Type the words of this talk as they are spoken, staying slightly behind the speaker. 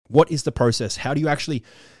What is the process? How do you actually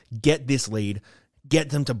get this lead? Get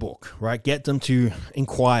them to book, right? Get them to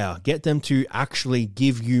inquire, get them to actually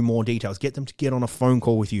give you more details, get them to get on a phone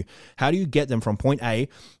call with you. How do you get them from point A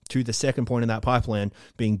to the second point in that pipeline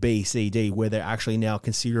being B, C, D, where they're actually now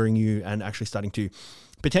considering you and actually starting to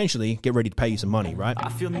potentially get ready to pay you some money, right? I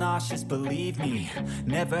feel nauseous, believe me.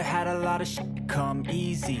 Never had a lot of shit come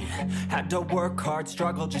easy. Had to work hard,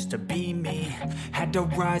 struggle just to be me. Had to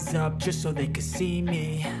rise up just so they could see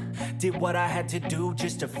me. Did what I had to do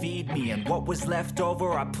just to feed me. And what was left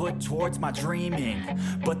over I put towards my dreaming.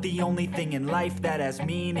 But the only thing in life that has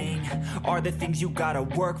meaning are the things you gotta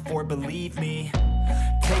work for, believe me.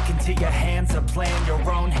 Take into your hands a plan, your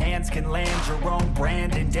own hands can land your own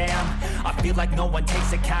brand. And damn, I feel like no one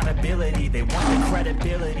takes accountability. They want the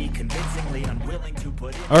credibility, convincingly unwilling to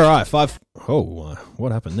put in. All right,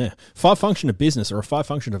 what happened there? 5 function of business, or a 5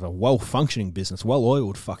 function of a well-functioning business,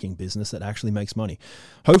 well-oiled fucking business that actually makes money.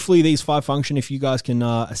 Hopefully these 5 function, if you guys can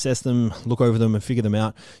assess them, look over them and figure them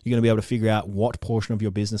out, you're going to be able to figure out what portion of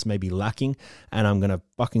your business may be lacking. And I'm going to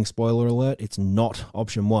fucking spoiler alert, it's not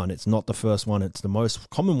option 1. It's not the first one. It's the most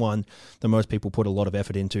common one that most people put a lot of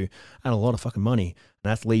effort into and a lot of fucking money. And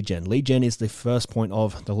that's lead gen. Lead gen is the first point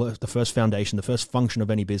of the first foundation, the first function of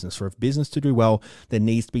any business. For a business to do well, there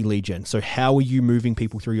needs to be lead gen. So how are you moving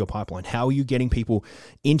people through your pipeline? How are you getting people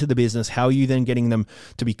into the business? How are you then getting them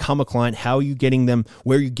to become a client? How are you getting them?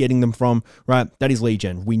 Where are you getting them from? Right? That is lead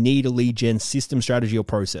gen. We need a lead gen system, strategy, or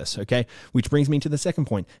process. Okay. Which brings me to the second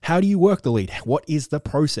point. How do you work the lead? What is the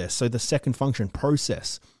process? So the second function,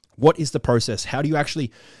 process. What is the process? How do you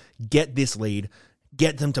actually get this lead?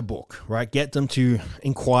 Get them to book, right? Get them to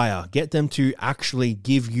inquire, get them to actually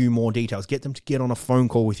give you more details, get them to get on a phone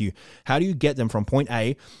call with you. How do you get them from point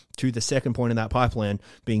A to the second point in that pipeline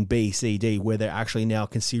being B, C, D, where they're actually now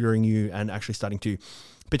considering you and actually starting to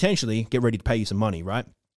potentially get ready to pay you some money, right?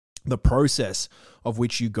 The process of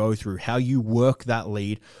which you go through, how you work that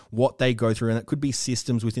lead, what they go through, and it could be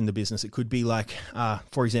systems within the business. It could be like,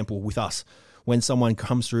 for example, with us, when someone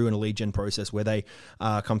comes through in a lead gen process where they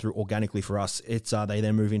come through organically for us, it's they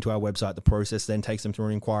then move into our website. The process then takes them through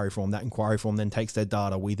an inquiry form. That inquiry form then takes their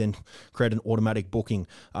data. We then create an automatic booking.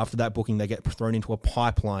 After that booking, they get thrown into a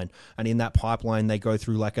pipeline, and in that pipeline, they go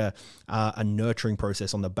through like a nurturing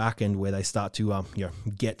process on the back end where they start to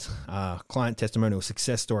get client testimonials,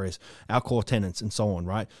 success stories, our core tenants, and so on.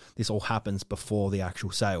 Right? This all happens before the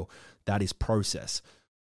actual sale. That is process.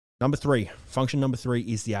 Function number 3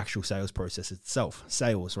 is the actual sales process itself.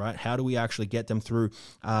 Sales, right? How do we actually get them through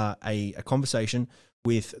a conversation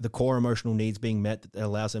with the core emotional needs being met that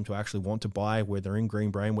allows them to actually want to buy, where they're in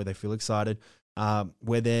green brain, where they feel excited,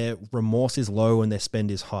 where their remorse is low and their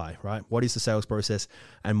spend is high, right? What is the sales process?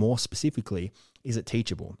 And more specifically, is it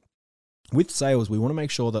teachable? With sales, we want to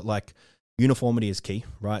make sure that uniformity is key,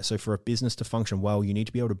 right? So for a business to function well, you need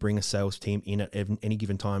to be able to bring a sales team in at any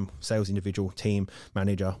given time, sales individual, team,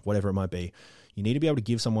 manager, whatever it might be. You need to be able to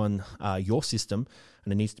give someone your system,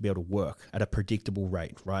 and it needs to be able to work at a predictable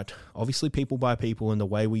rate, right? Obviously, people buy people, and the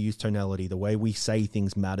way we use tonality, the way we say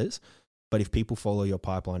things matters. But if people follow your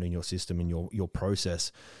pipeline and your system and your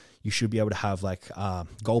process, you should be able to have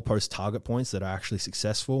goalpost target points that are actually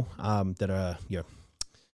successful, that are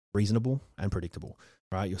reasonable and predictable.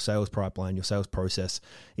 Right? Your sales pipeline, your sales process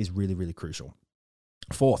is really, really crucial.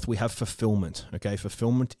 Fourth, we have fulfillment. Okay,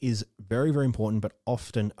 fulfillment is very, very important, but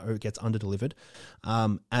often it gets underdelivered.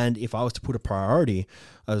 And if I was to put a priority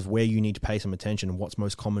of where you need to pay some attention, and what's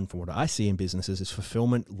most common from what I see in businesses is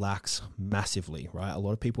fulfillment lacks massively. Right, a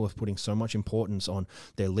lot of people are putting so much importance on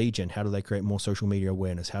their lead gen. How do they create more social media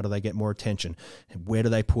awareness? How do they get more attention? Where do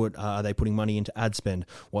they put? Are they putting money into ad spend?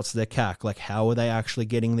 What's their CAC? How are they actually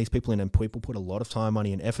getting these people in? And people put a lot of time,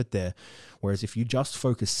 money, and effort there. Whereas if you just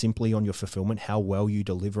focus simply on your fulfillment, how well you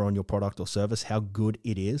deliver on your product or service, how good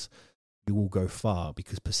it is, you will go far,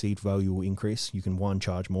 because perceived value will increase. You can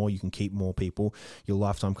charge more, you can keep more people, your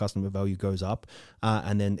lifetime customer value goes up.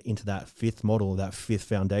 And then into that fifth model, that fifth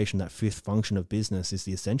foundation, that fifth function of business is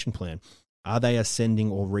the ascension plan. Are they ascending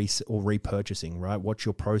or repurchasing, right? What's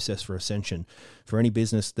your process for ascension? For any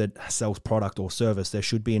business that sells product or service, there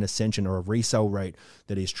should be an ascension or a resale rate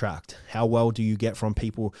that is tracked. How well do you get from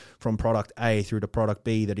people from product A through to product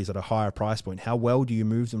B that is at a higher price point? How well do you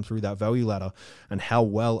move them through that value ladder? And how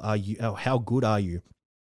good are you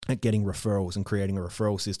at getting referrals and creating a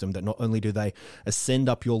referral system that not only do they ascend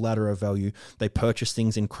up your ladder of value, they purchase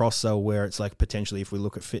things in cross-sell, where it's potentially, if we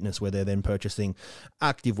look at fitness, where they're then purchasing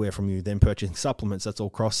activewear from you, then purchasing supplements. That's all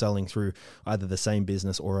cross-selling through either the same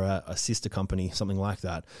business or a sister company, something like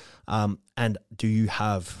that. And do you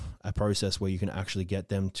have a process where you can actually get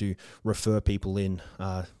them to refer people in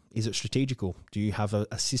Is it strategical? Do you have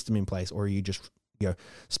a system in place, or are you just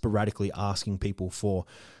sporadically asking people for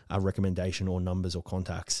a recommendation or numbers or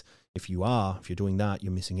contacts? If you're doing that,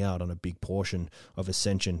 you're missing out on a big portion of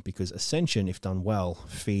Ascension, because Ascension, if done well,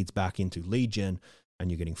 feeds back into lead gen, and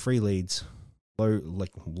you're getting free leads, free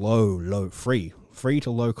to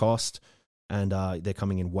low cost, and they're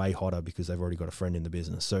coming in way hotter because they've already got a friend in the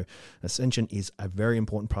business. So Ascension is a very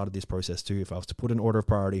important part of this process too. If I was to put an order of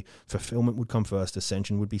priority, fulfillment would come first,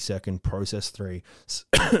 Ascension would be second, process 3,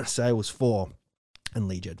 sales 4, and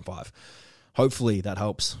lead gen 5. Hopefully that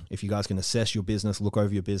helps. If you guys can assess your business, look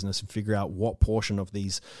over your business, and figure out what portion of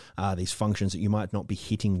these functions that you might not be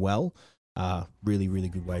hitting well, really, really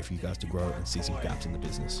good way for you guys to grow and see some gaps in the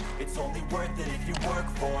business. It's only worth it if you work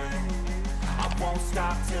for it. I won't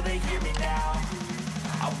stop till they hear me now.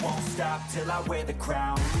 I won't stop till I wear the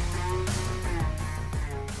crown.